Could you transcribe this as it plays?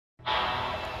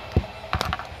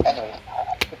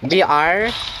BR?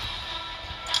 Yeah,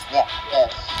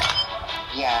 yes.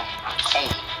 Yeah. Hey.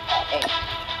 Hey.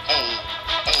 Hey.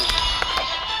 Hey.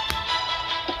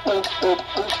 Boop, boop,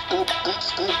 boop, boop, boop,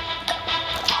 boop.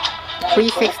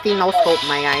 360 no scope,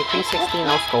 my guy. 360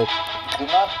 no scope. Do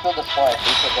not kill the sport.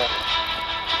 They should go.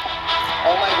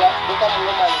 Oh my gosh, become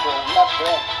woman, bro. Not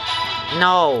dead.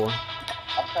 No.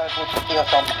 I'm sorry for shooting a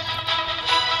zombies.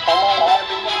 Come on, woman,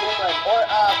 become woman. Or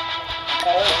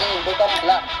Zane, become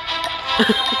black.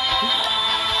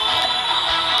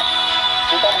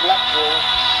 Become black, bro.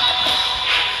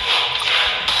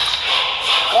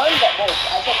 Climb that boat.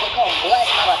 I said become black,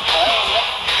 not a clown.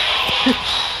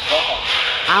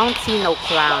 I don't see no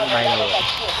clown, by the way.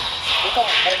 Become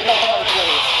clown.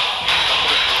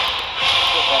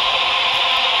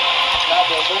 Now,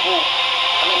 bro, go. I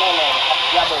mean, no.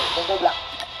 Yeah, bro, just go black.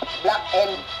 Black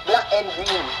and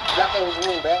green. Black and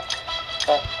green, bro.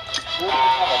 So, you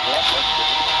have a black and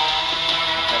green.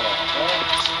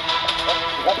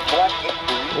 Black and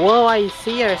green. Whoa, I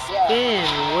see your skin.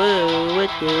 Whoa, what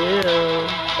the hell?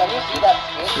 Can you see that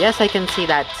skin? Yes, I can see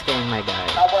that skin, my guy.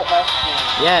 How about my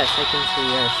skin? Yes, I can see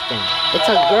your skin. It's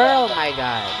a girl, my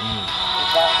guy.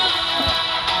 Exactly.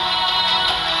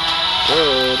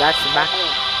 Whoa, that's back.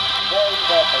 Very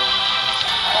better.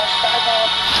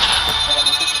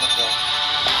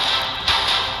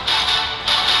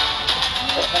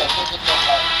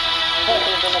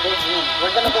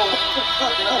 We're gonna go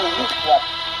weak squad.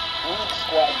 Weak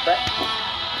squad, bruh.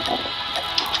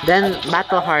 Then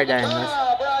battle harden.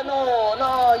 Bro,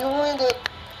 no, you ruined it.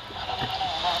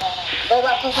 Go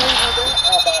back to skin, but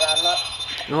I'm not.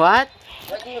 What?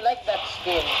 Why do you like that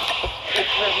skin? It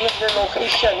reveals your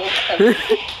location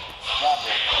instantly.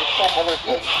 It's so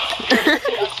colorful. You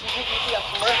see a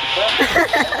smurf, bro. Go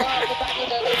back to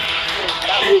the skin.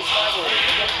 That was fire.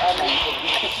 It's amazing.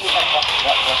 You see that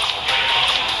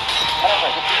whatever,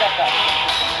 just do that guy.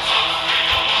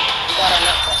 You got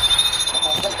enough.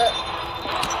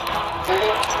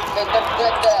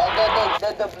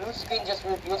 The blue screen just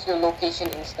reveals your location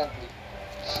instantly.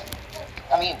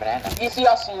 I mean, Brandon. If you see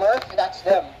a smurf, that's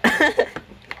them.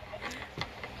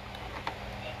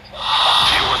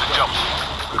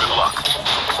 Good luck.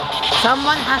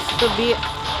 Someone has to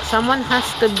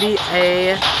be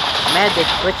a medic,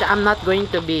 which I'm not going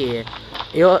to be.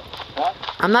 What?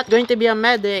 I'm not going to be a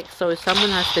medic, so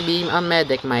someone has to be a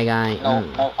medic, my guy. No,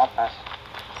 I'll pass.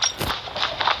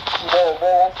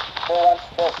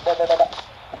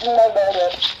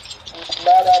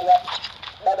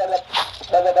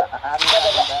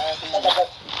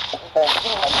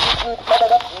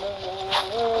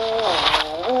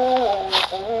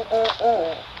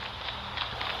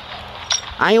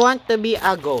 I want to be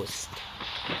a ghost.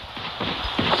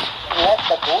 Let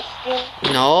the ghost skin?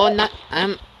 No, not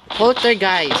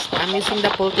poltergeist. I'm using the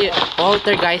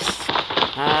poltergeist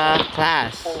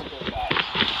class.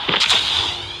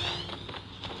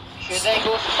 Should I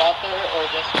go spotter or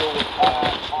just go with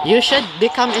You should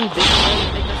become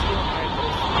invisible because you are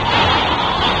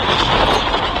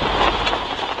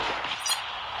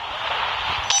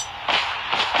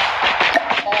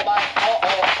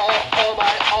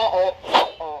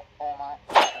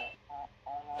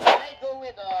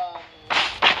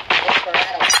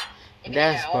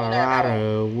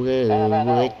Desperado,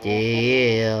 what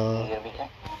the hell?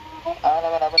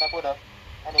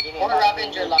 Or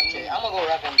Ravenger Launcher. I'm gonna go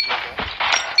Ravenger.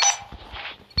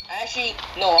 Actually,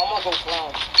 no, I'm gonna go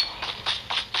Clown.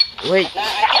 Wait, Nah, I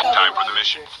think I'll Time go for the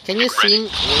mission. can you sing?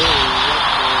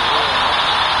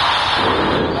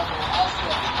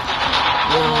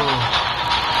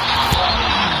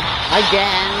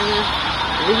 Again?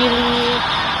 Really?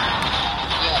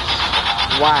 Yes.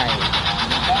 Why?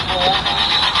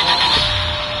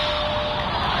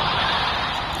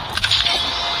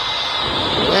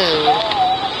 Whoa.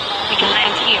 We can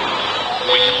land here.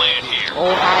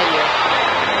 Ohio.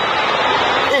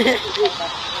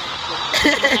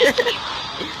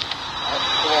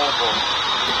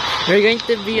 We're going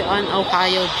to be on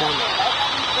Ohio jump.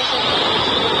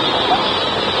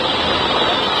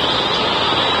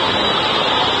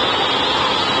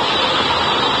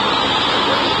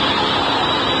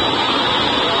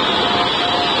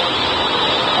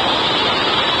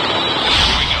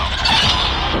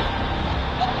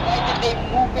 Why did they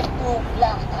move it to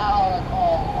black out?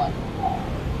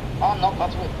 Oh no,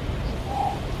 that's weird.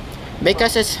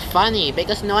 Because it's funny,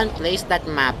 because no one plays that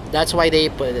map. That's why they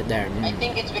put it there. I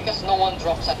think it's because no one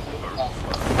drops at blue.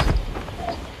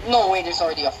 No way, there's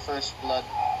already a first blood.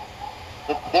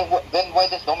 Then why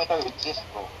does dormitory exist,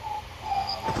 bro?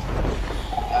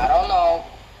 I don't know.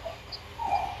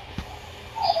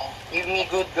 Give me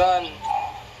good gun.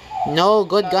 No,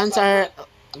 good guns are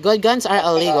Good guns are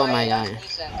illegal, Okay, my that's guy.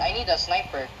 decent. I need a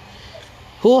sniper.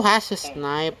 Who has a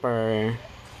sniper?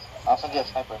 I'll send you a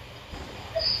sniper.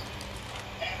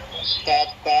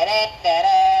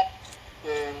 Da-da-da-da-da.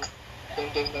 Ding,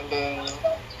 ding, ding, ding, ding.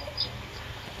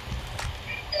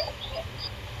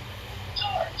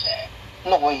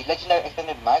 No way, legendary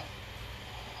extended mag.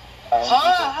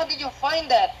 Huh? How did you find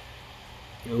that?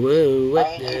 Whoa,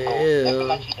 what the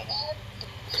hell?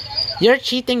 You're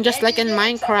cheating just like in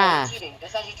Minecraft.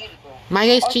 That's actually cheating, bro. My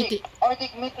guy's cheating.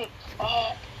 Arctic mythic.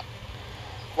 Oh.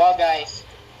 Wow, guys.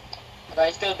 Do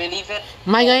I still believe it?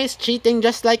 My guy is cheating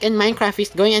just like in Minecraft. He's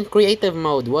going in creative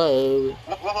mode. Whoa.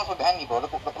 Look what's behind me, bro.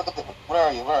 Look at the. Where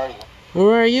are you? Where are you?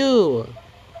 Where are you?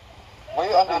 Where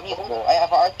are you underneath, bro? I have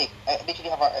an Arctic. I literally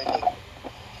have an Arctic.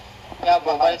 Yeah,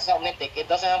 bro, but it's not mythic. It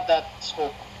doesn't have that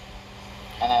scope.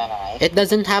 No. It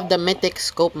doesn't have the mythic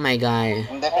scope, my guy.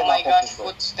 Oh my gosh,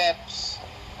 footsteps.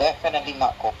 Definitely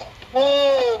not coping.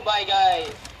 Oh my guy.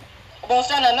 Bro,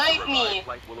 trying to knife me.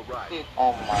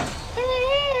 Oh my.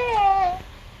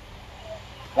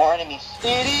 More enemies.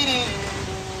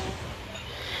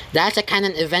 That's a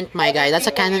canon event, my guy. That's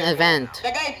a canon event.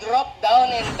 The guy dropped down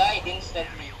and died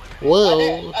instantly.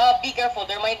 Whoa. Be careful.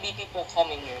 There might be people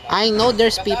coming here now. I know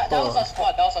there's people. That was a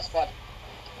squad. That was a squad.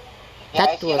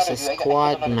 That was a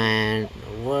squad, man.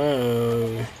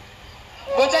 Whoa.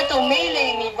 Go try to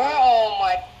melee me, bro. Oh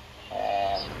my.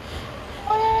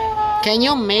 Can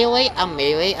you melee a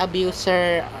melee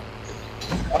abuser?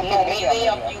 No,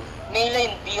 melee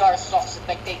in VR sucks. It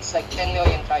like takes like 10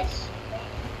 million tries.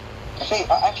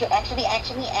 Actually.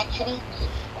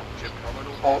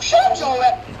 Oh shit,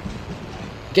 Joel.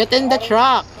 Get in the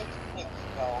truck.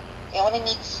 It only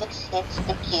needs 6 hits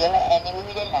to kill an enemy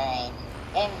with a knife.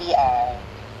 NVR.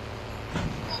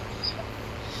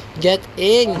 Get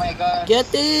in. Oh my gosh.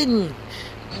 Get in.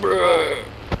 Bruh.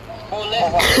 Oh,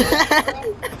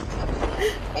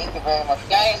 thank you very much.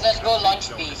 Guys, let's go launch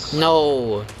these.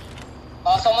 No.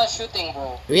 Oh, someone's shooting,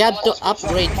 bro. We have to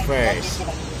upgrade first.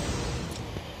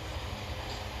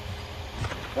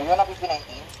 Do you wanna be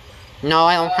 19? No,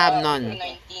 I don't have none.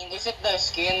 19. Is it the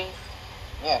skin?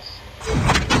 Yes. Give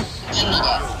me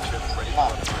that.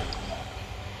 No.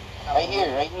 Right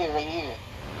here.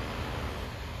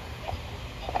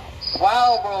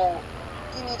 Wow, bro.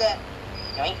 Give me that.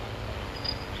 Yoink.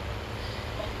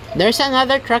 There's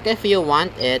another truck if you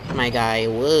want it, my guy.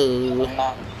 Whoa.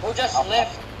 Nah. Who just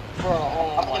left? Bro,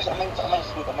 oh my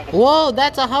God. Whoa,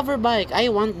 that's a hover bike. I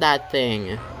want that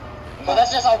thing. But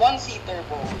that's just a one-seater,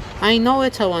 bro. I know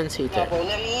it's a No, one-seater. bro,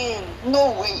 let me in.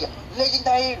 No way.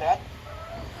 Legendary, lad.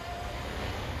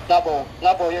 No,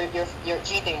 bro, you're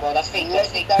cheating, bro. That's fake.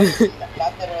 Legendary,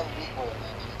 lateral recoil.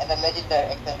 And the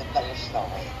legendary extended numbers. No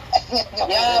way.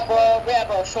 Yeah,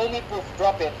 bro. Show me proof.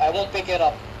 Drop it. I won't pick it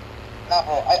up. Nah,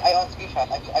 bro. I on screenshot.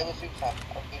 I will screenshot.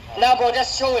 Nah, bro.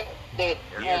 Just show it. Dude.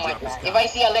 Oh my God. If I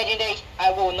see a legendary,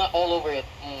 I will not all over it.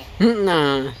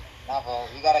 Nah. Nah, bro.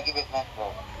 You gotta give it back,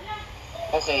 bro.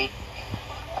 Okay.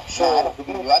 Show. I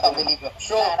don't believe you.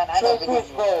 Show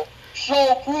proof, bro.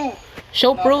 Show proof.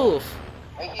 Show proof.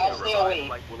 I'll stay away.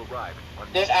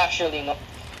 There's actually no.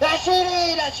 That's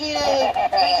cheating!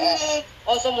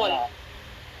 Oh, someone.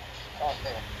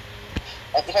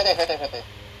 It's right there.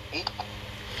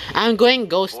 I'm going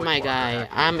ghost, my guy.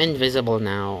 I'm invisible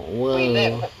now. Wait,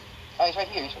 there. Whoa. Oh, he's right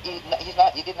here. He's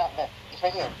not. He did not left. He's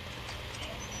right here.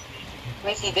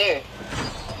 Where is he there?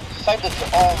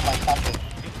 Oh my something.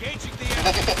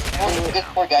 This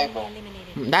poor guy, bro.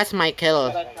 That's my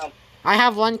kill. I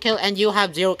have 1 kill and you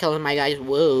have 0 kills, my guys.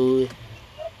 Whoa.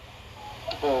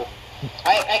 Bro.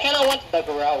 I kind of want the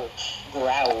growl.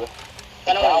 I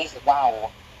don't want to use it. Wow.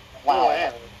 I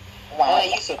want to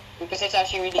use it because it's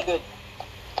actually really good.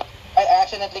 I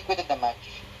accidentally quitted the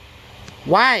match.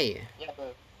 Why? Yeah, bro.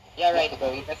 Yeah, right,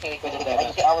 bro. You accidentally quitted the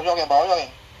match. I was joking, bro.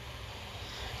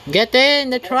 Get in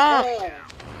the truck.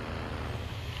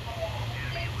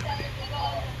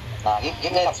 Nah,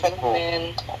 give me some sweat, bro.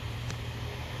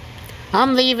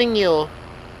 I'm leaving you.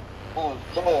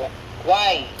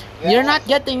 Why? You're not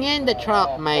getting in the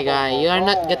truck, my guy. You're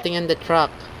not getting in the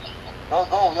truck. You'll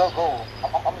go.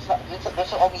 This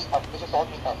is all me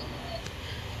up.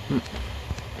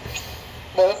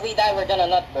 Bro, if we die, we're gonna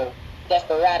nut, bro.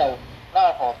 Desperado.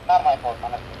 Not my fault.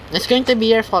 It's going to be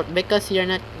your fault because you're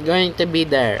not going to be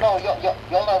there. No,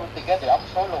 y'all are together. I'm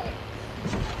soloing.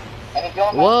 And if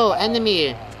y'all Whoa,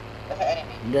 enemy. That's an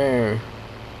enemy. There.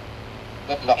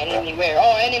 Good luck. Enemy where?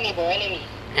 Oh, enemy, bro. Enemy.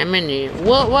 Enemy.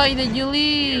 What? Why did you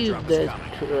leave the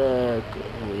truck?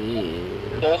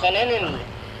 There's an enemy.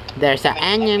 There's an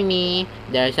enemy.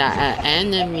 There's an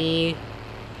enemy.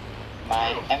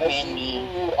 My enemy.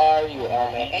 Who are you?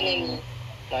 My enemy.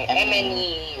 My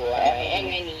MNE.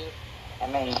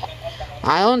 MNE.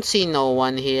 I don't see no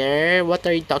one here. What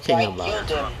are you talking I about? killed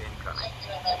him.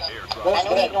 Airdrop. I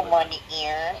don't need no money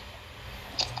here.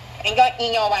 I got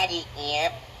no money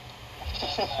here.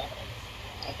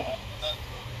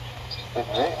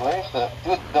 Where's the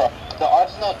dude? The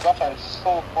Arsenal drops are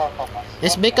so far from us.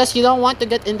 It's because you don't want to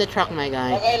get in the truck, my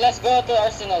guy. Okay, let's go to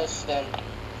Arsenal's then.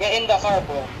 Get in the car,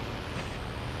 bro.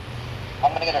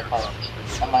 I'm gonna get a car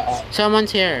on my own.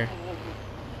 Someone's here.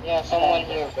 Yeah, someone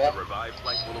here, bro. The revived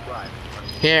flight will arrive.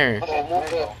 Here. Okay,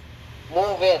 move it.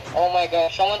 Move it. Oh my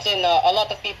gosh, someone's in. A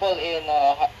lot of people in.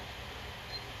 I'm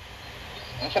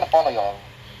just gonna follow y'all.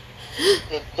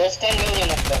 There's 10 million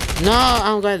of them. No,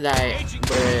 I'm gonna die.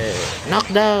 Bruh. Knock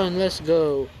down. Let's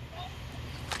go.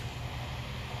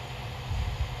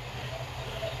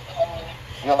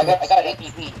 Yo, I got an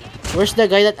ATV. Where's the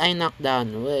guy that I knocked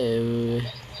down? Whoa.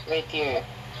 Right here.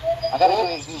 I got a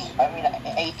UAV. I mean, an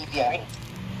ATV. I mean.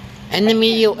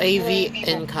 Enemy UAV Look at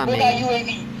incoming.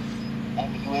 UAV.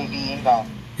 Enemy UAV inbound.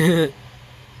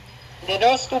 There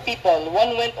was two people.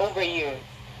 One went over here.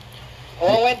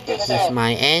 One went to This south. is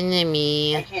my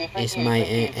enemy. Is my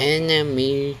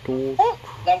enemy too.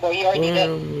 Lambo, he already dead.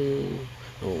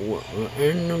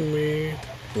 Enemy.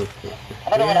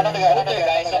 Another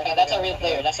guy. It's okay. That's a real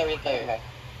player. That's a real player.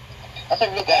 That's a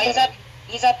real guy.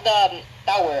 He's at the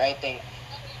tower, I think.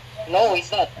 No,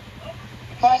 he's not.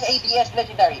 Fast ABS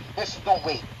legendary. There's no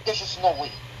way. There's just no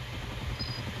way.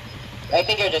 I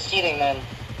think you're just cheating, man.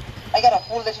 I got a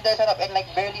full legendary setup and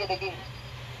like barely in the game.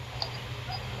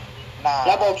 Nah.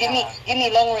 Yeah, bro. Give me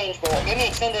long range, bro. Give me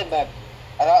extended mag.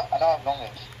 I don't have long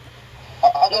range.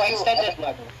 I'll do extended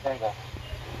mag. There you go.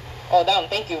 Oh damn,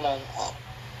 thank you, man.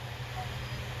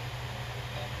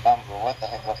 Damn, bro, what the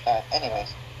heck was that?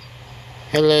 Anyways.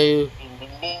 Hello. Ding ding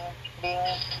ding ding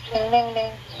ding ding ding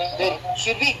ding. Dude,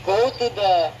 should we go to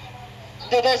the?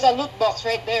 Dude, there's a loot box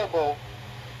right there, bro.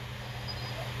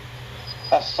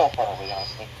 That's so far away,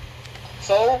 honestly.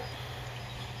 So.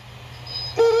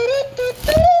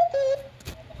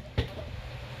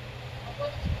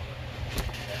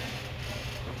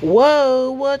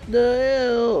 Whoa, what the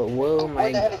hell? Whoa, What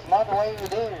my the hell is Mad? Why are you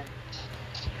there?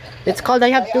 It's called I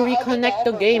have to reconnect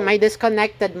the game. I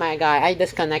disconnected, my guy. I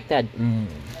disconnected.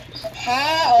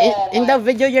 How? In the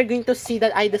video, you're going to see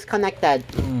that I disconnected.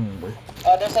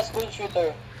 Oh, there's a school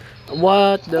shooter.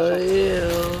 What the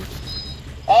hell?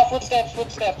 Oh,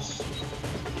 footsteps.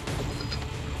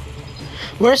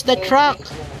 Where's the truck?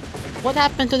 What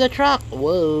happened to the truck?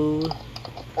 Whoa.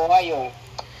 Ohio.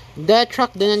 The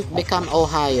truck didn't become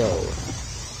Ohio.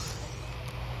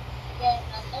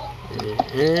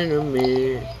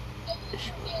 Enemy.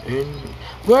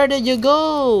 Where did you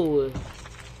go?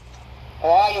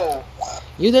 Ohio.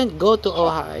 You didn't go to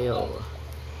Ohio.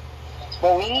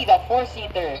 But we need a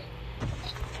 4-seater.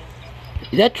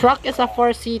 The truck is a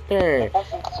 4-seater.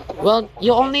 Well,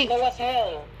 you only. Slow as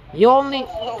hell. You only.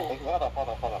 Hold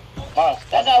up.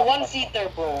 That's a 1-seater,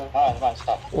 bro.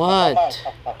 Stop. What?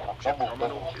 Chip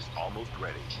terminal is almost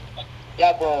ready.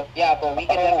 Yeah, bro. We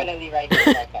can definitely ride it.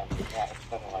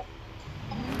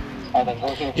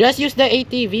 Just use the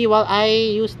ATV while I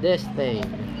use this thing.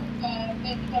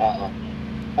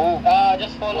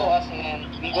 Just follow us and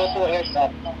we go to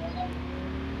airdrop.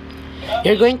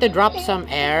 You're going to drop some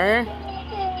air.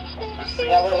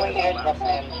 Yeah, we're going to airdrop,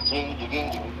 man.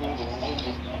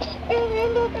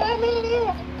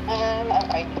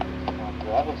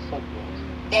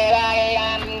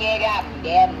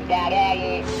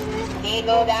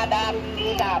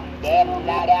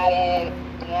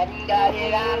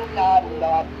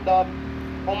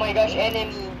 Oh my gosh,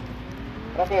 enemy.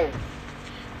 Okay.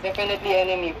 Definitely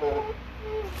enemy, bro.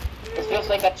 It feels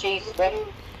like a chase, bro.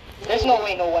 There's no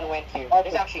way no one went here.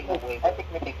 There's actually no way.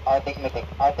 Arctic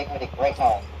Mythic, right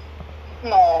now.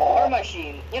 No. War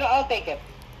machine. You know, I'll take it.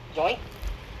 Joint?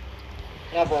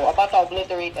 Yeah, bro. About to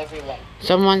obliterate everyone.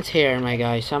 Someone's here, my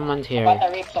guy. Someone's here. About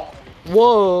to rape someone.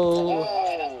 Whoa.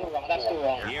 Oh, that's too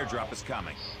wrong. The airdrop is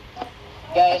coming.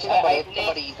 Guys, I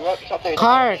placed...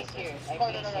 Car.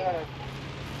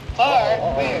 Car?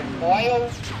 Where? Ohio?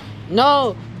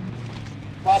 No.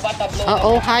 Wow, about to blow them.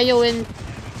 Ohio in.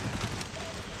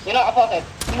 You know, I thought it.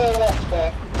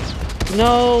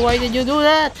 No, why did you do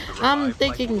that? I'm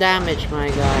taking damage, my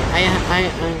guy.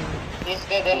 He's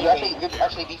dead anyway. You're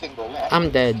actually beefing, bro. I'm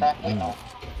dead.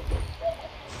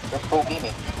 You're pro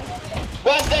beaming.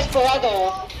 What's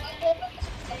Desperado?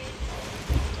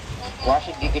 We're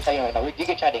actually giga chatting right now. We're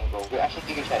giga chatting, bro. We're actually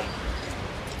giga chatting.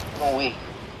 No way.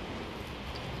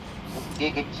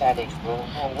 We're giga chatting, bro.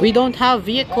 No way. We don't have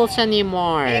vehicles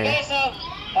anymore. You guys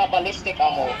have ballistic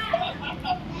ammo.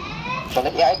 So,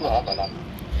 yeah, I do have a lot.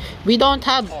 We don't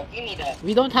have Oh, give me that.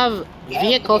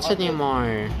 vehicles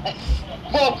anymore.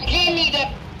 Bro, give me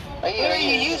that. What are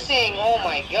you using? Oh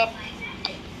my god.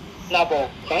 Nah, bro.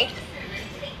 Joint?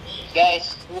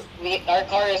 Guys, our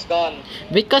car is gone.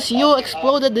 Because you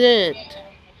exploded it.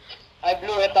 I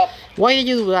blew it up. Why did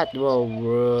you do that, bro?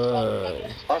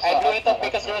 I blew it up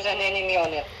because there was an enemy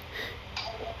on it.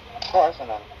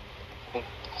 Arsenal.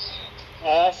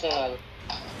 Arsenal.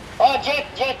 Oh,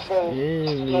 jet, bro.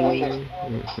 No way.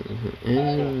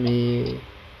 Enemy.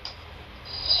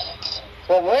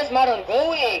 Bro, where's Maron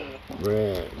going?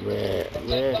 Bruh.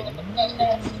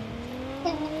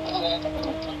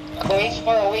 Bro, he's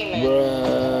far away, man.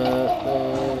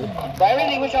 But I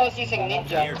really wish I was using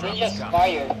Ninja. Ninja's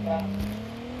fire.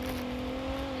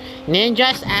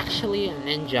 Ninja's actually a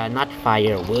ninja, not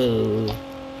fire. Whoa.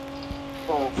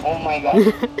 Oh my god.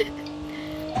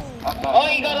 Oh,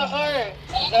 he got a car!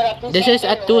 He got a two-seater. This is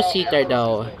a two-seater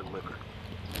though.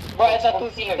 Bro, it's a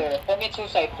two-seater. For me,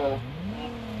 two-side, bro.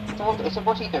 It's a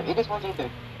four-seater. It is four-seater.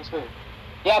 I swear.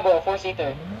 Yeah, bro,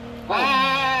 four-seater.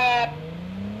 Ah!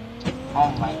 Oh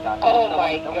my god. Oh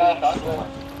my god, bro.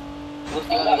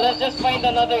 Let's just find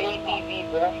another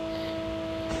ATV, bro.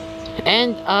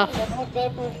 And Don't go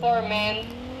too far, man.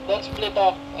 Don't split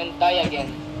off and die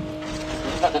again.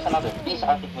 There's another. Please,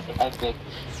 I beg.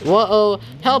 whoa,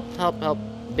 help.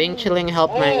 Bing chilling,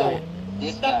 help my guy.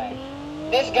 This guy.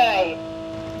 This guy.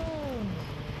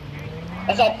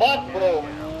 That's a bot, bro.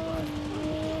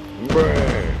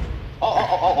 Bruh.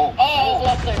 Oh,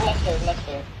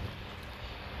 cluster.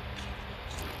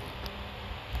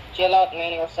 Chill out,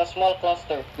 man. It was a small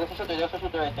cluster. There's a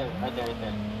shooter right there.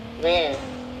 Where?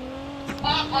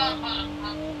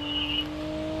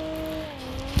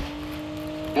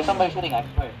 There's somebody shooting, I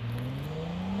swear.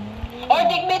 Oh,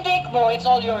 take, bro. It's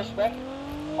all yours, bro.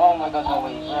 Oh my god, no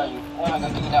way. Where are you? Oh my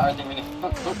god, give me that Arctic minute.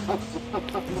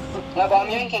 No, but I'm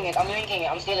yanking it.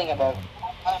 I'm stealing it, bro.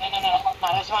 Oh, no.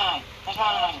 That's mine.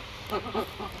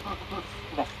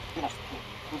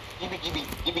 Give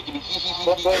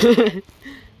me.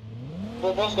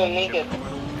 Bro's gonna make it.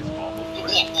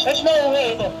 There's no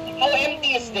way, bro. How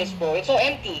empty is this, bro? It's so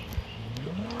empty.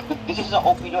 This is an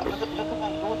OP. Look at my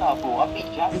Luna, bro. A big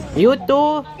jack. You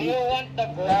too. Do you want the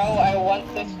growl? I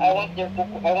want this. I want the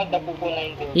Pupu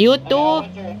 9 too.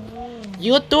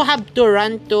 You two have to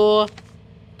run to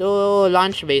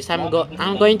launch base. I'm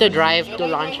going to drive to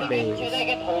launch base. Should I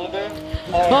get Holger?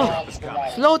 Oh,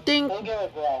 floating. Holger or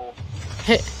growl?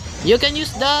 Hey, you can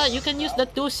use the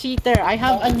two-seater. I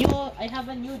have a new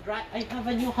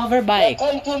hover bike.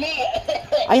 Come to me.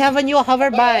 I have a new hover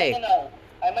bike.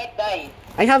 I might die.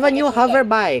 I have a new hover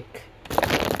bike.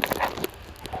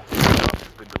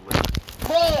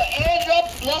 Bro, airdrop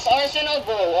plus Arsenal,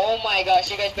 bro. Oh my gosh,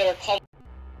 you guys better come.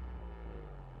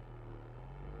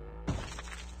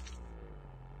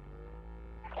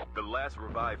 The last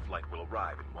revived flight will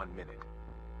arrive in 1 minute.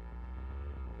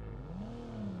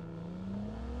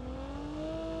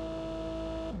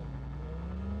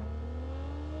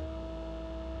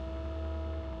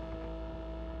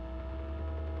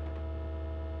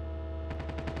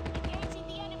 Engaging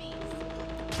the enemies.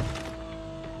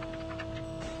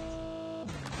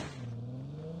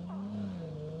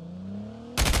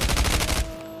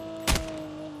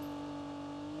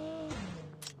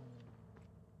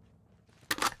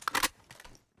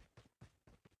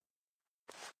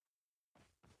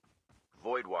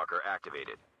 Voidwalker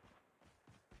activated.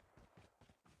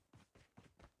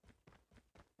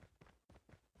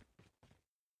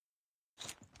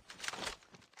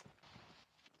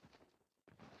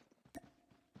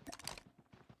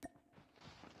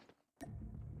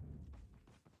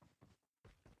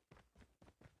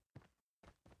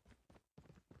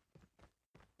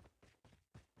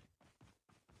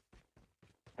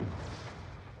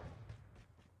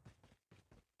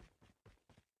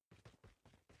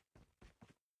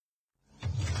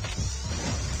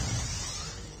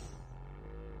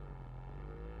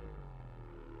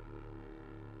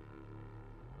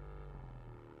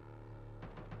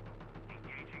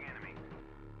 Engaging enemy.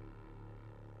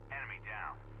 Enemy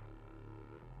down.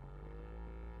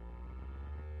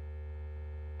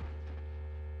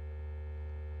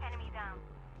 Enemy down.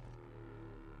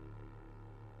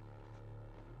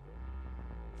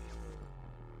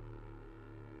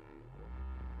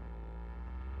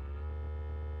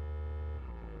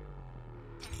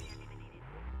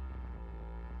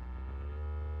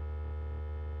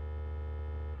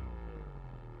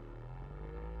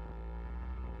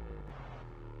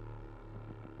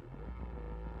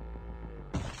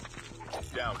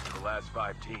 Down to the last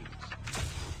 5 teams.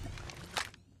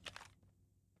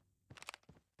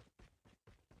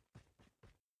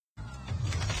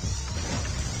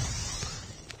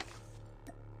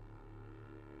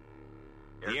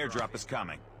 The airdrop is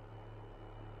coming.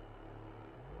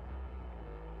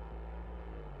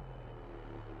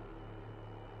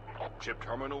 Chip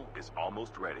terminal is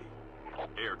almost ready.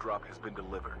 Airdrop has been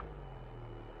delivered.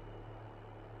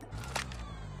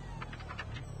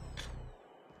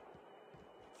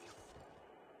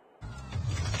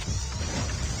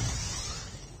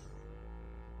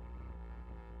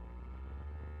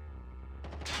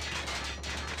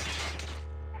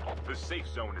 The safe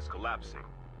zone is collapsing.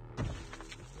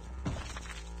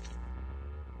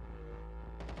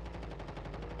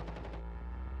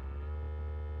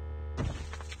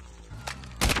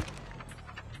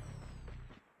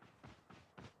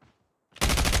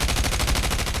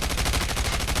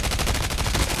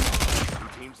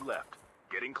 Two teams left,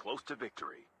 getting close to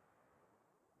victory.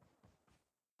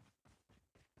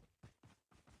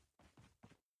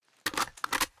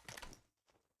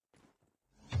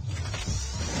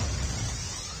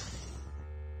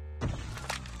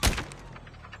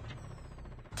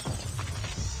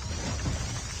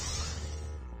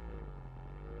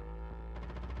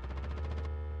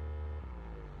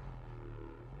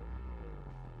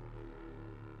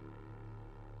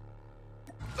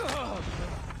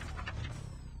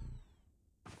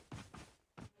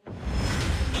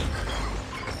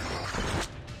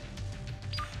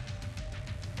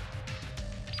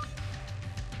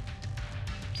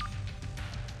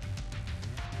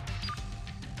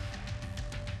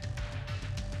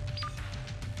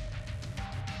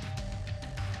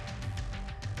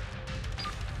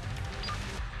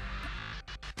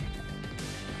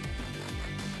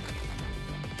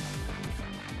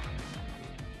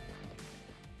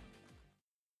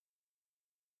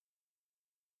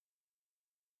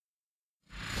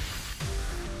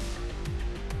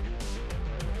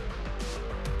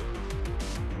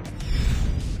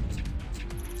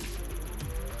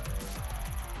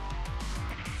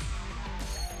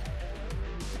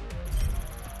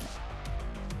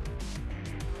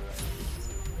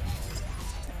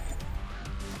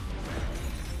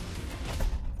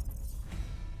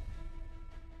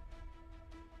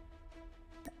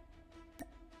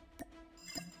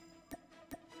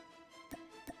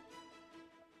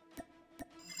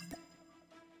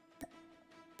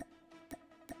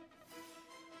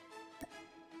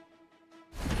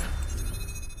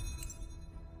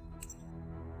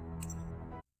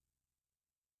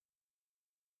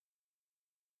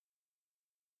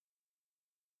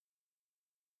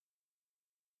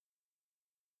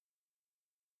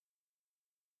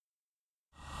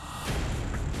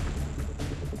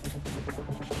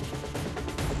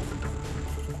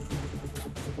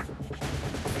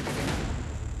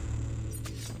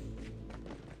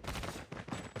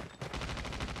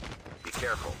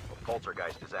 Careful, the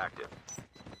poltergeist is active.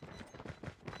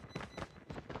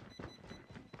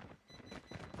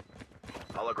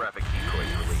 Holographic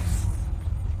decoys released.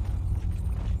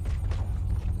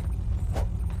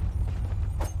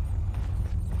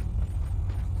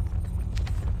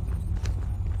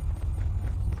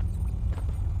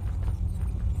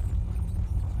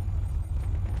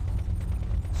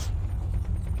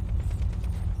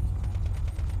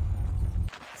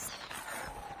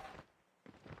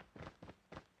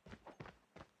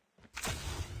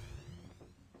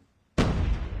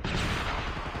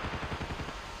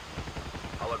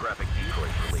 Holographic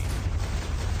decoys released.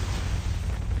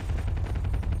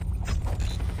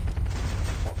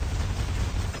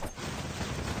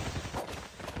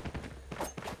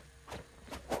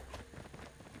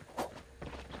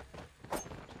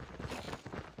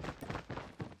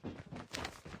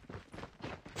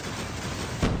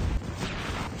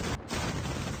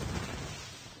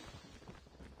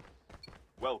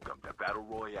 Welcome to Battle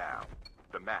Royale.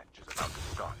 The match is about to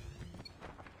start.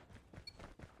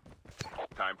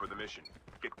 Time for the mission.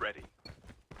 Get ready.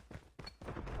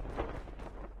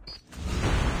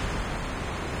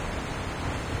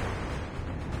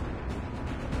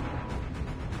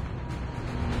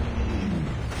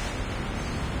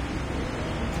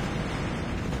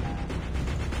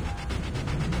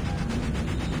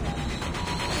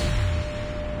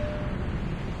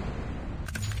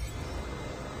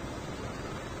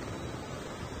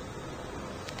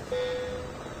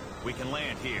 We can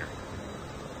land here.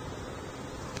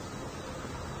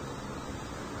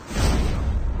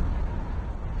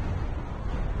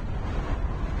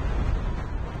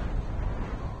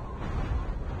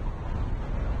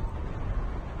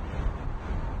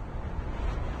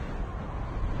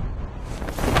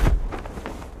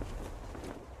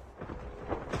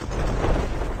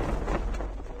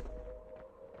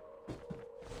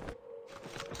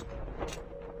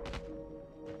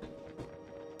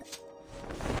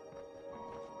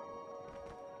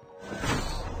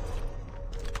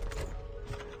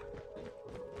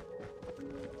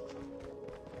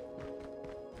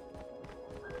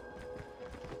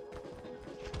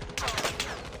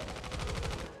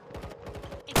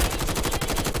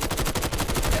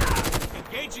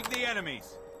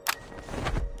 enemies.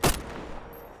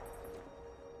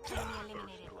 Enemy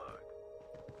eliminated. Blood.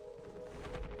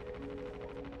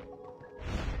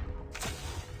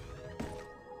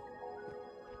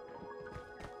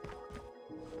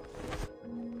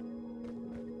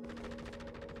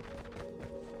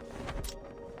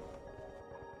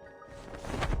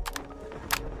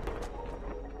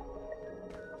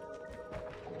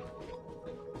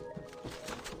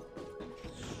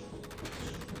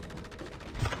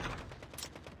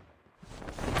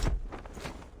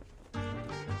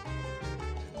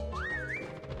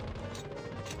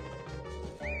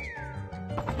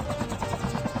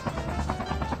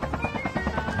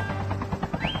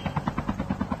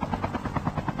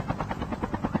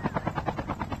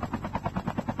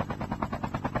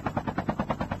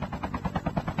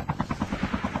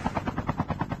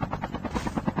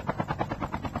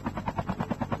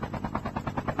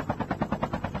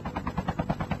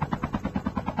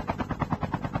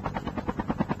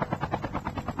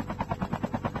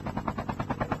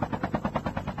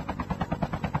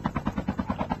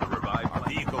 The revived Our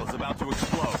vehicle is about to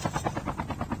explode.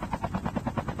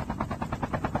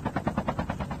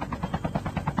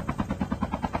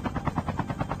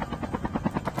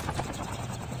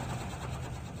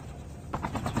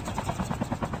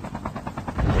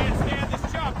 Can't stand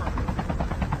this chopper.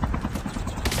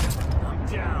 I'm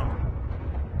down.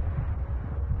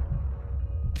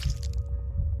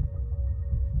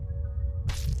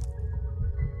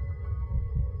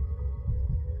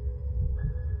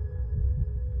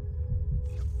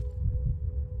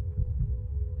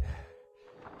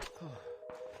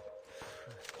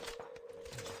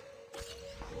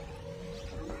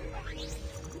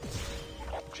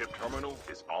 chip terminal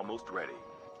is almost ready.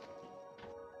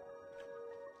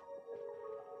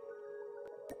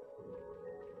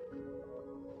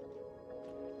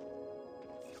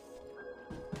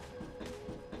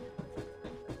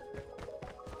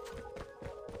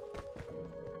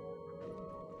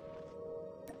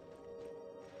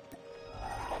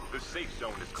 The safe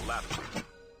zone is collapsing.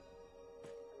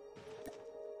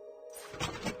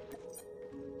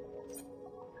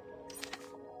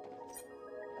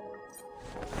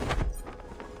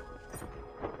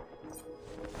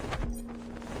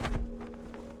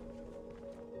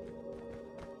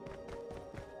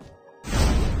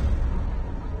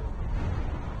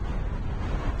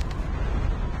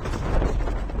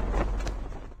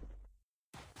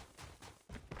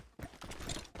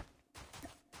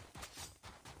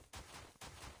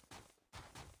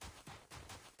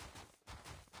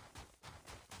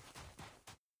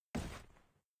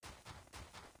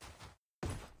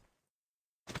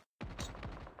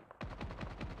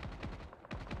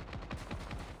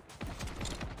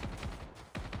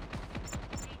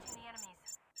 Engaging the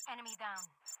enemies. Enemy down.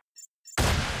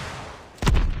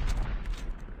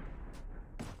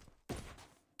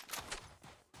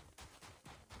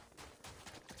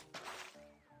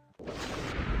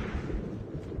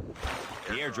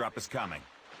 The airdrop is coming.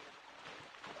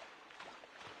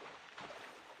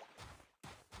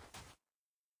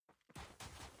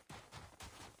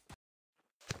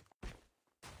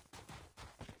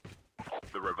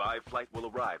 The revived flight will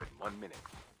arrive in 1 minute.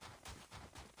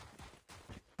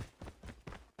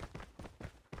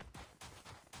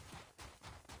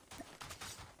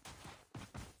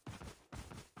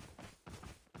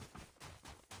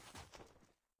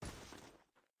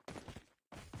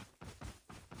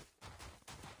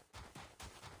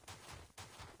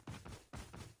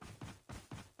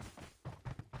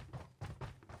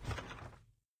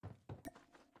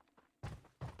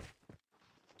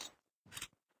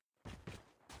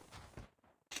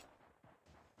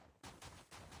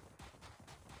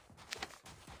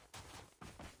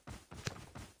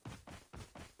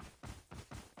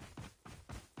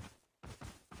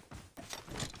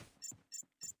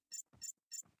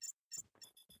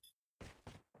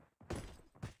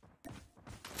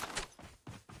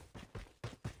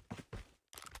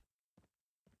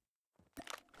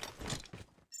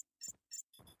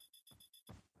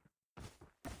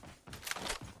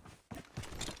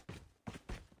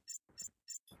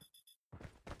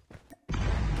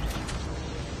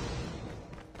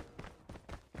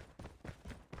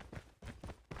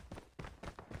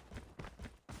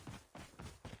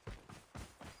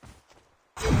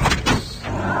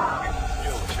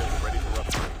 Skill chip ready for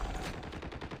upgrade.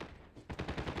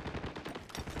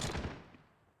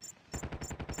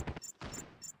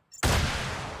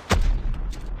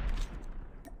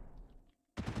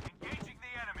 Engaging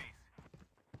the enemies.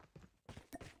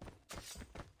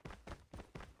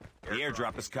 The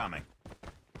airdrop is coming.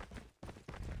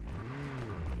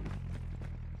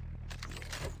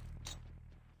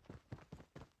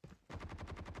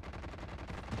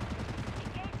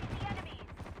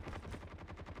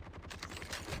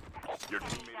 Your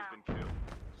teammate has been killed.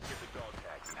 Get the dog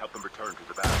tags and help them return to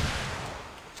the battle.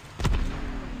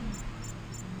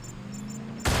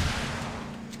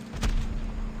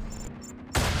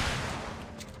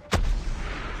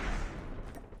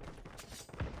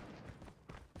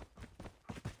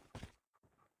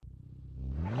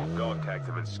 Dog tags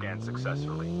have been scanned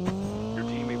successfully. Your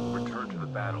teammate will return to the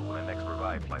battle when the next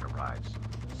revive flight arrives.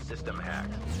 System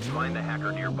hacked. Find the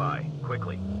hacker nearby,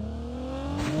 quickly.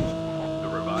 The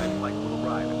revive flight will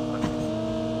arrive in 1 minute.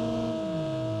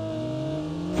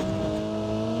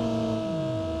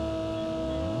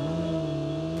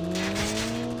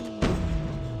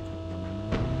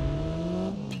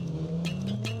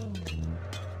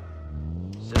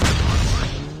 System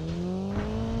online.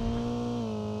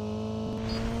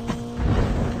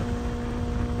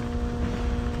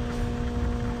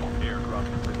 Airdrop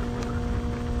has been delivered.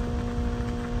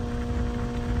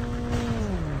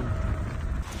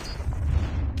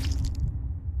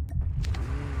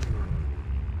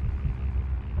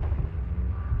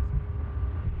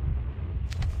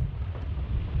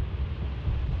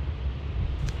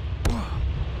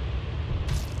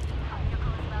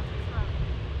 Vehicle is about to explode.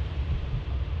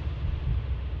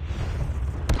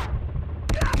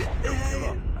 Don't give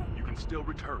up. You can still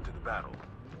return to the battle.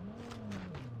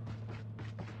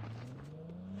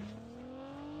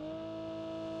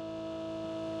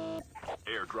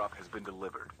 Airdrop has been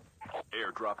delivered.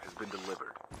 Airdrop has been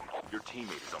delivered. Your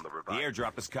teammate is on the The revive.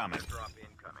 airdrop is coming. Airdrop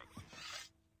incoming.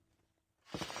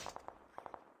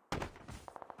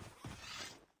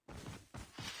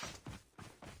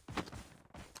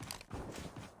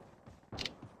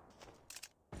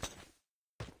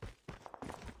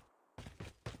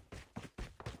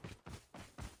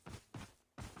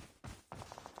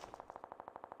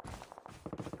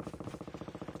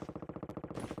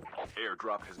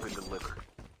 Airdrop has been delivered.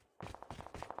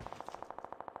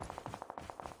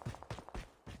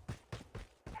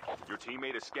 Your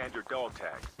teammate has scanned your dog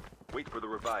tags. Wait for the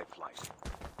revive flight.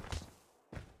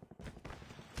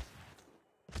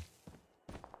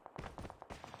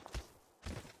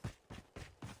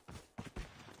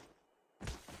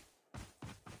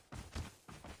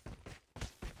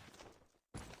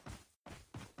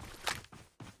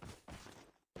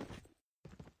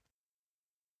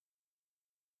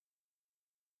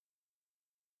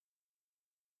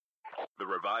 The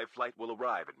revive flight will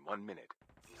arrive in 1 minute.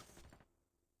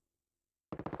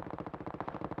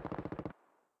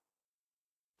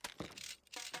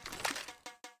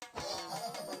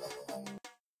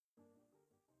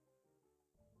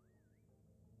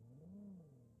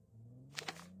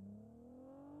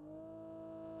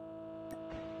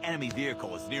 Enemy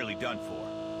vehicle is nearly done for.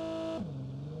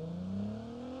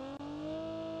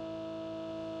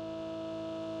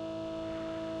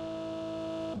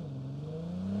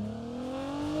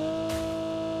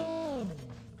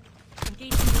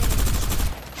 Engaging the enemy.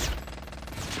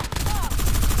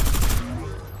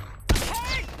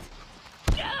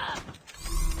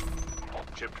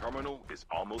 Chip terminal is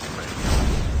almost ready.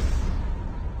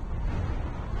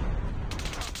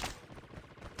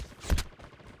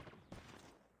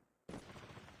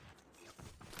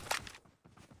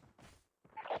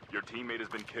 Your teammate has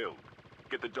been killed.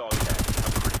 Get the dog tag and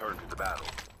help them return to the battle.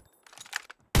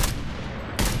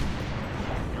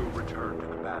 You'll return to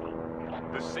the battle.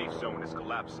 The safe zone is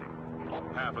collapsing.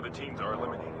 Half of the teams are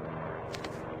eliminated.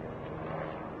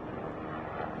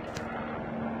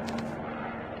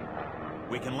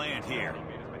 We can land here.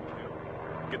 Teammate has been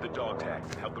killed. Get the dog tags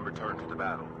and help them return to the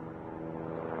battle.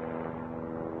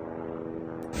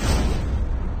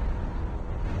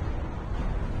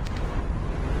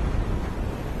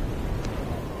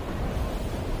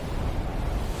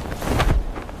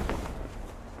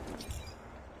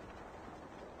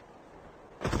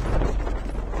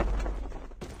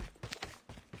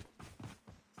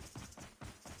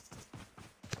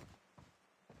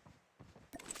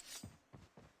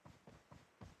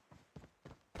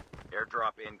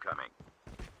 Airdrop incoming.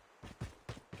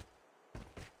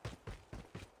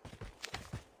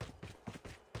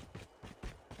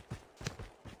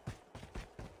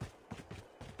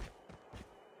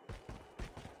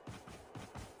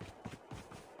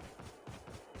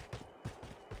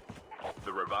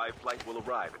 The revive flight will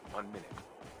arrive in 1 minute.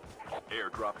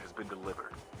 Airdrop has been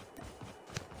delivered.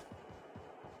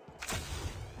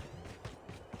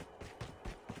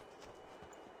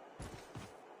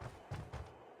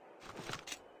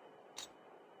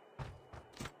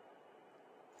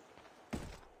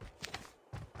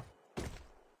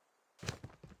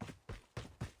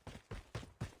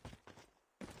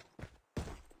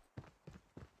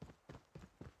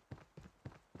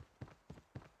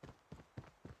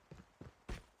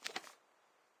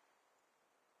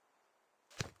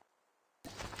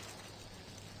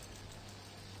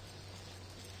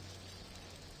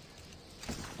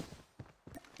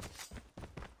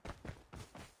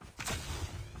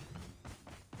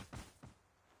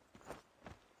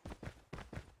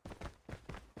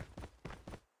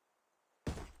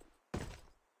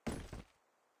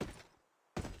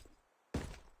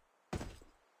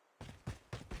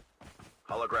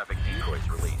 Holographic decoys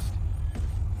released.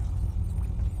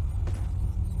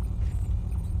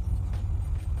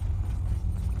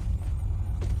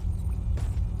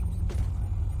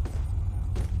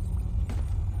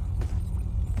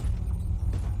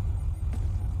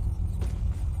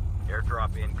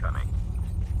 Airdrop incoming.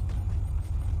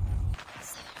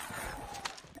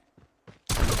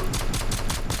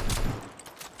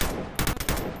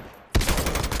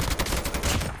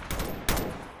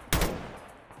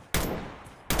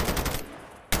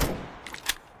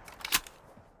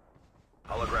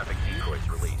 Holographic decoys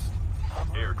released.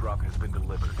 Airdrop has been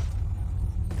delivered.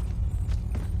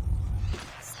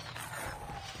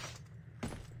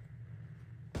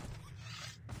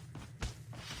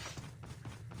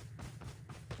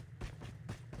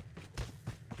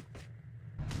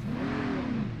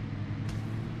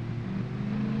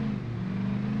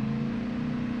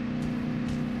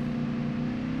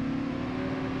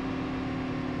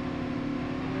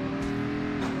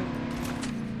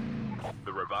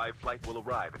 The revived flight will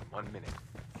arrive in 1 minute.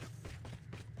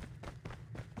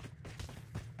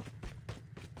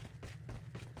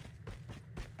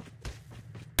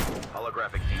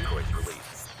 Holographic decoys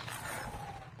released.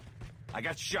 I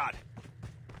got shot.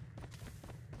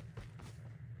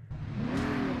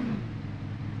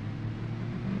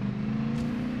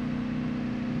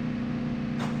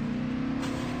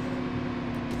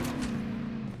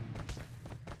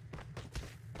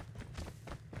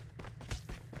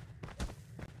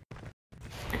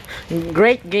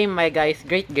 Great game, my guys.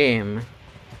 Great game.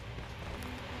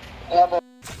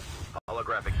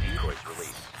 Holographic decoys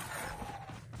released.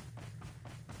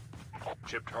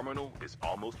 Chip terminal is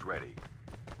almost ready.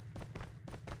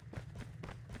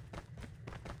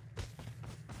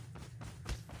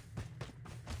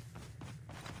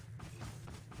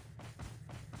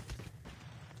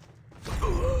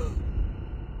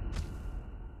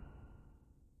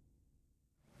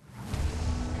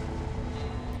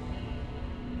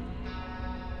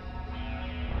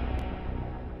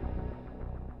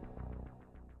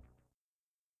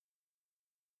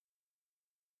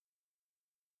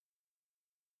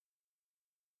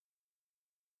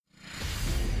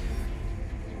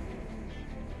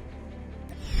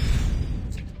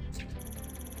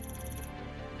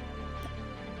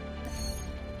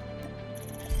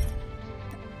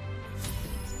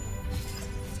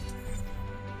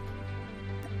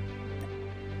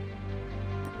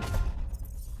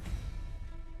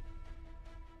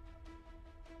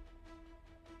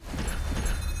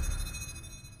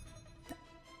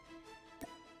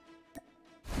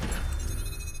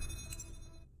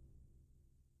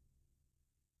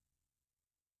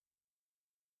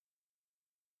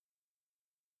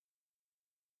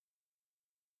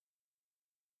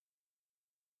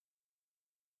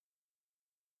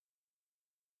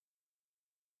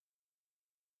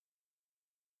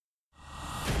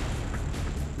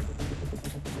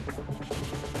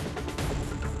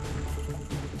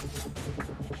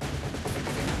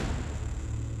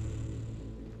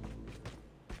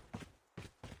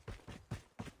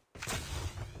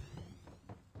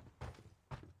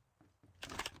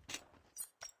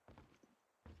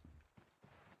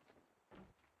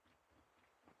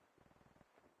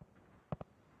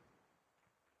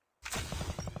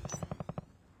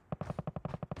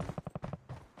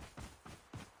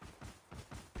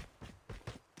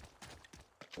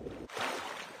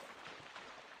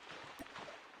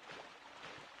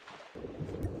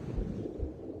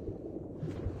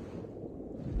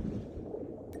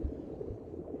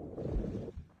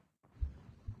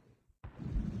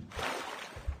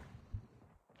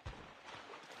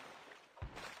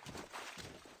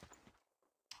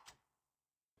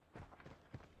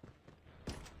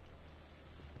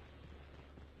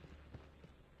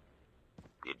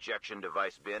 The ejection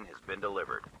device bin has been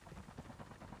delivered.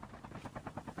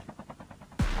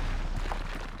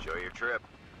 Enjoy your trip.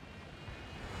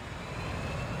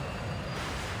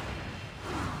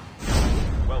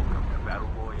 Welcome to Battle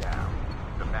Royale.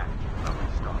 The match is about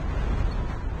to start.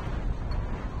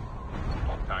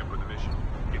 Time for the mission.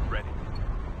 Get ready.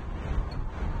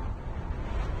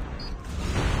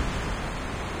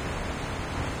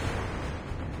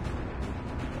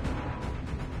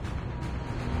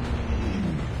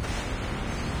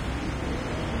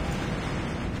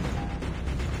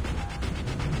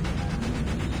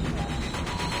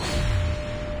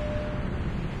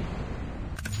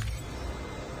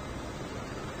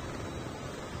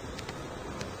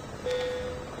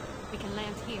 We can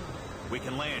land here. We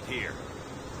can land here.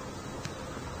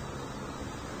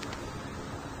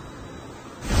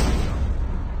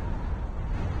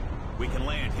 We can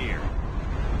land here.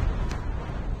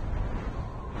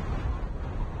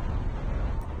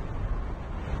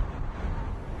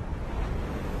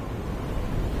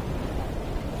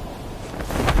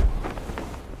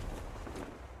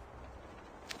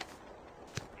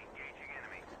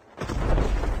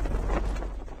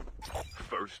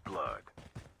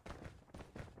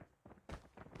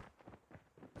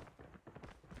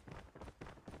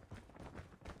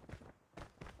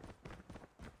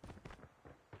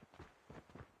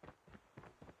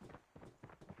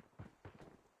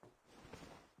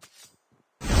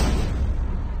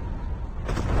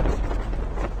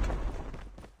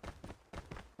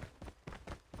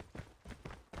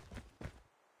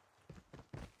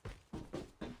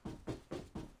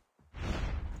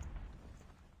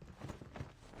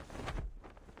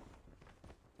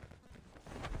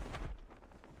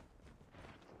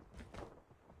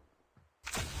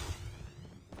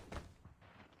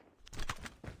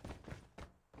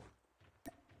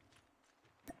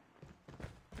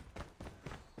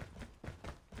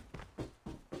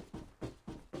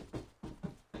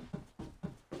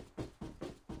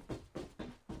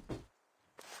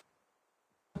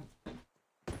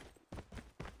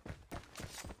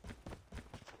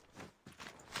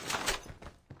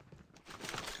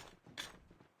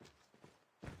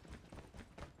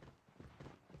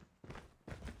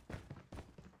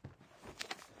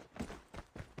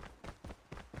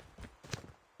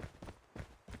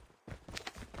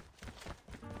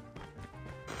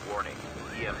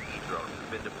 EMP drone has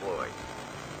been deployed.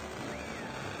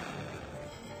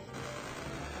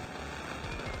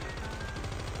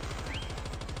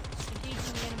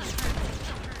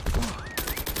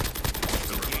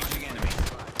 Engaging enemy.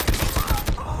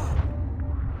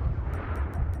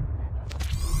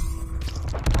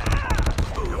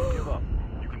 Don't give up.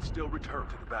 You can still return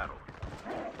to the battle.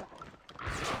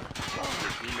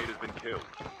 Your teammate has been killed.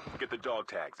 Get the dog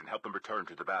tags and help them return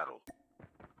to the battle.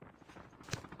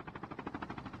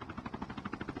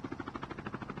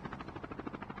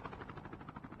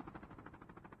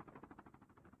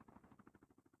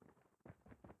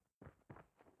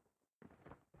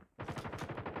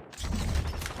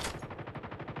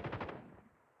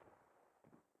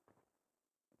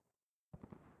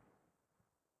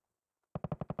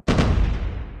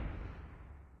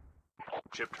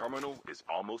 Chip terminal is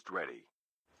almost ready.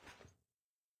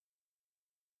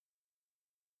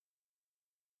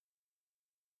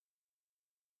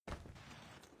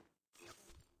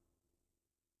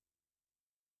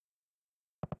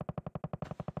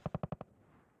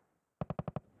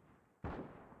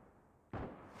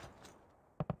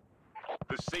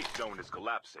 The safe zone is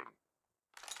collapsing.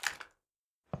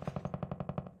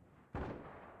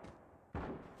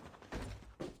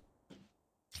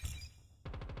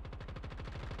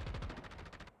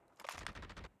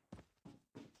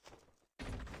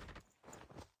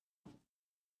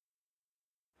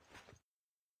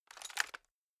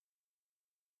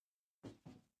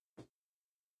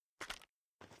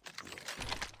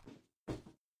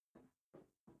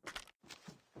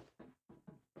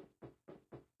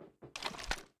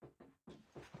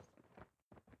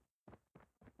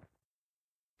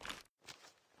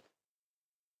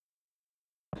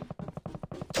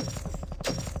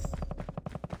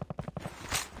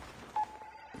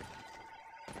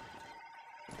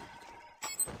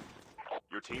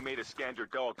 Your teammate has scanned your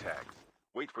dog tags.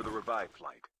 Wait for the revive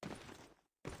flight.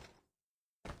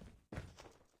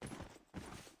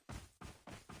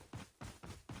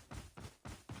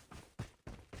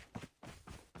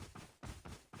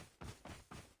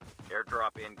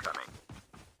 Airdrop incoming.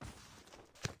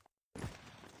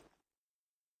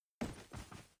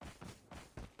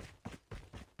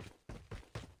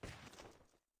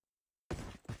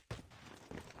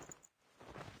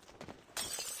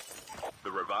 The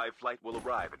revive flight will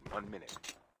arrive in 1 minute.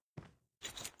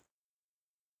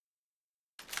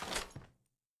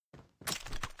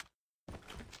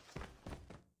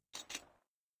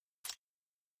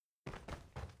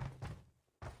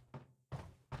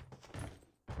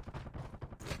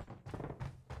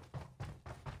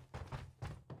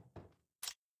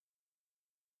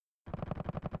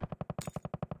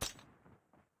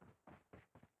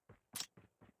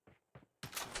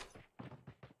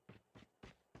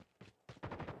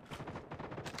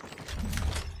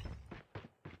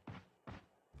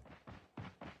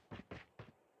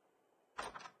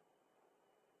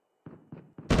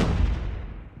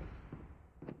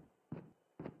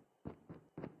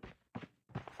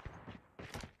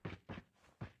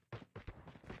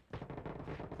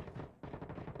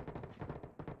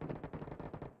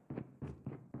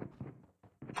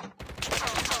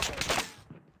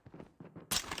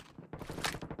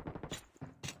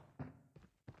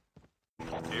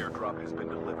 Airdrop has been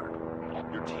delivered.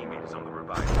 Your teammate is on the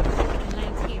revive flight.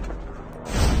 Lands here.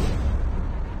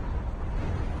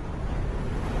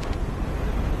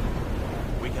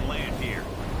 We can land here.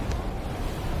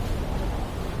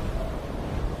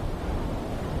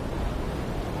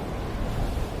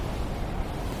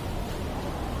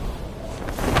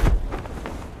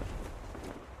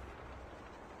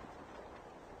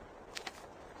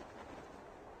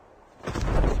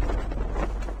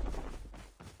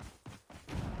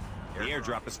 The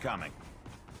airdrop is coming.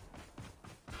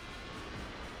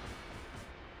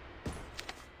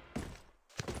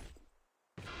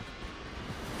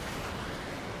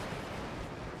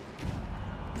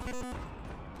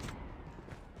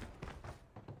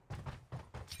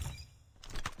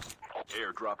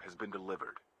 Airdrop has been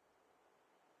delivered.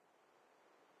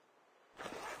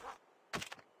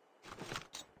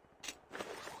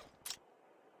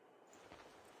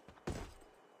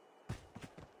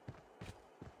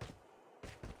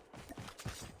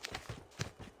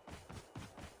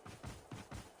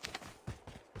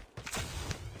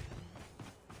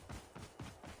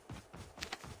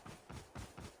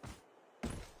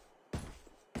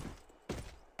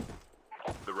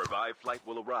 The revive flight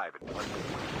will arrive in 1 minute.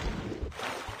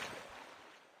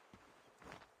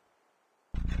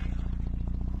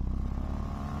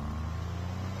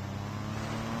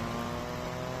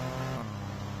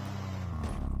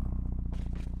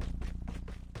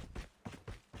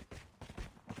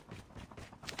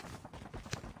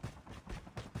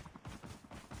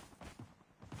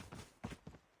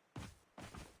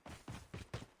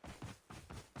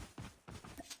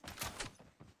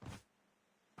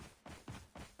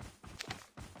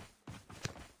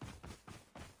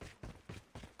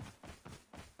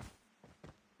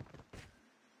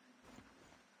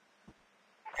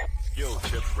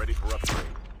 Ships ready for upgrade.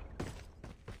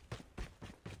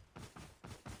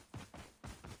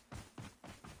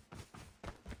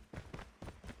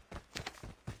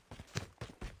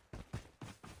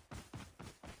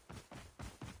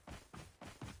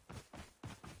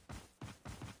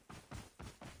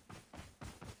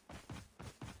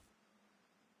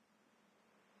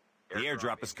 The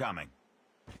airdrop is coming.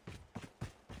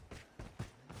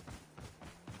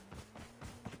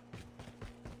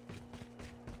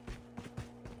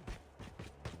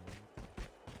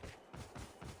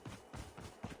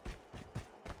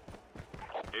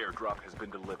 Airdrop has been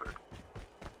delivered.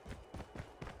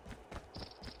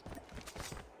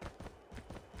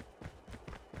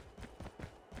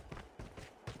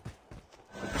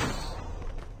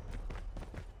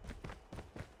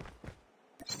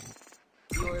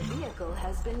 Your vehicle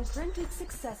has been printed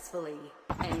successfully.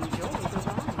 Enjoy the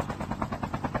ride.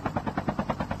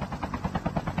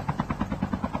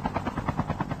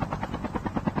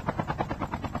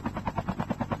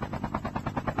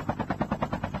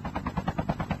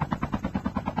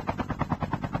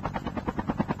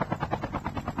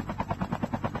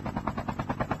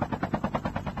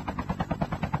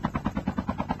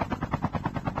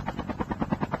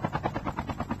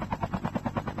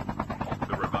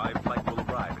 The revived flight will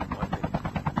arrive in 1 minute.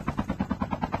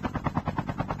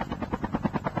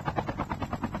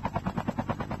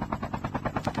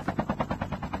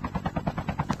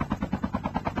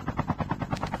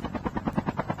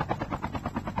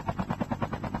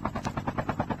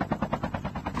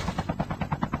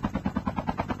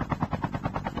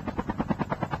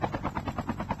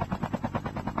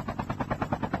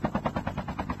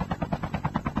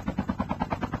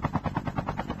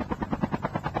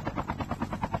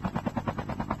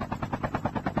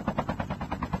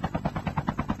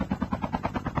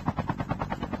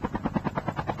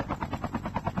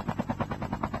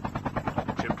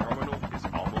 Chip terminal is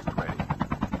almost ready.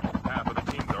 Half of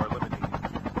the teams are eliminated.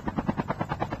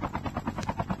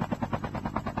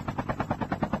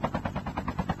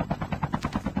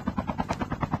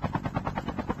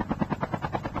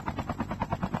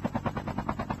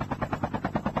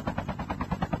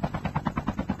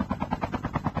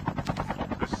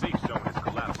 The safe zone is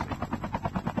collapsing.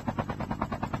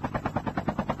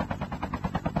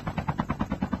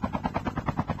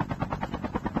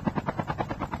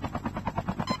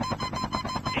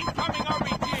 Incoming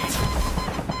RPG!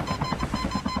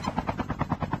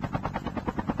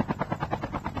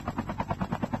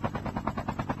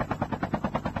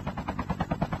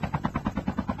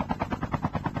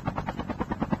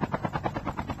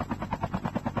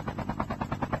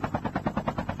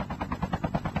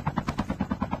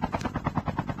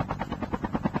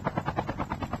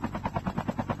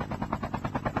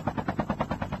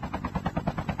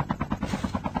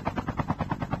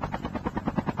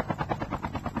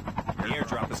 The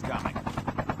airdrop is coming.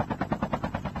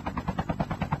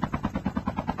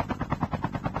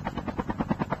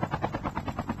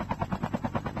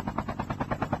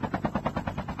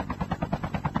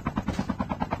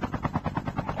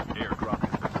 Airdrop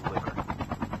has been delivered.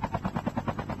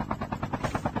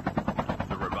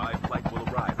 The revived flight will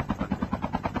arrive in 1 minute.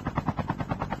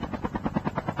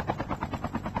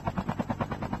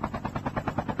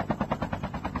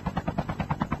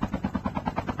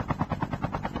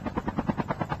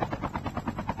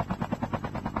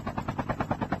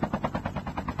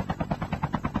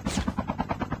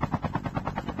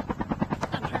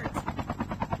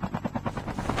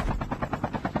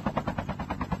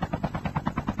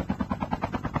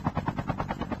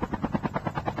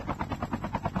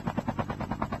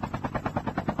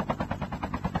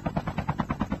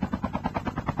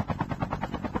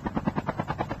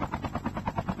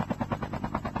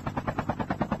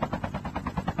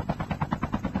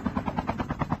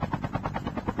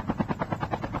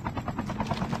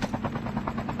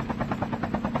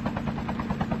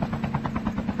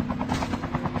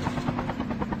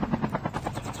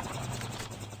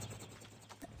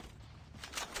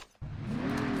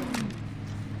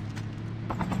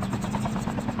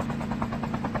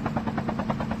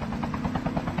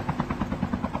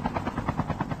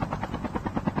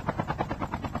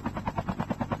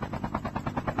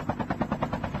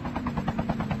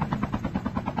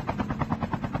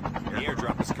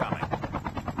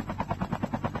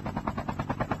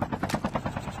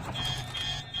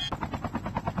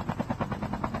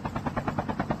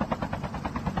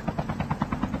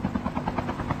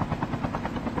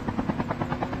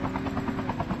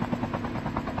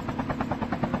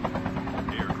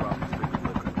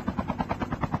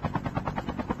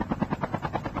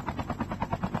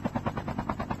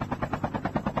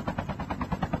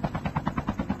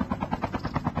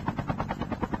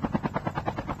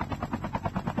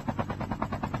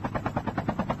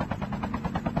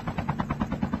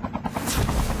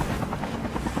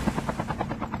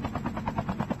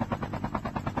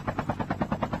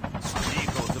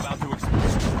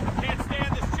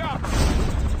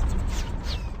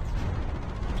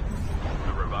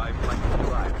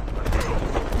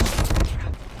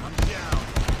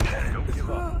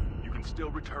 still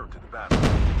return to the battle.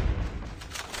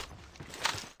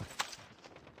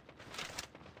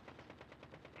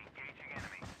 Engaging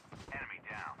enemy. Enemy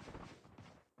down.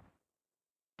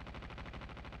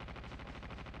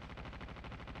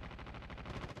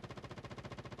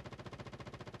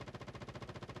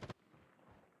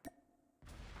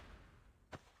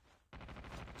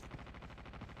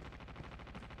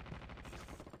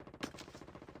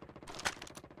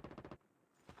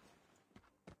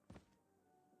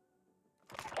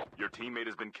 Your teammate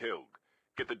has been killed.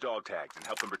 Get the dog tags and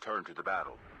help them return to the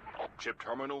battle. Chip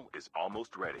terminal is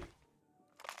almost ready.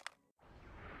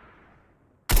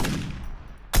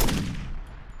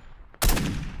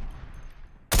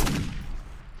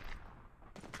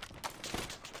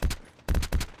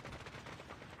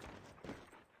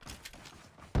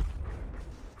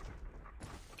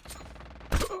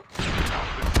 The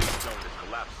safe zone is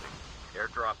collapsing.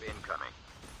 Airdrop incoming.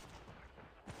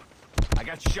 I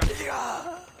got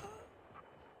shot.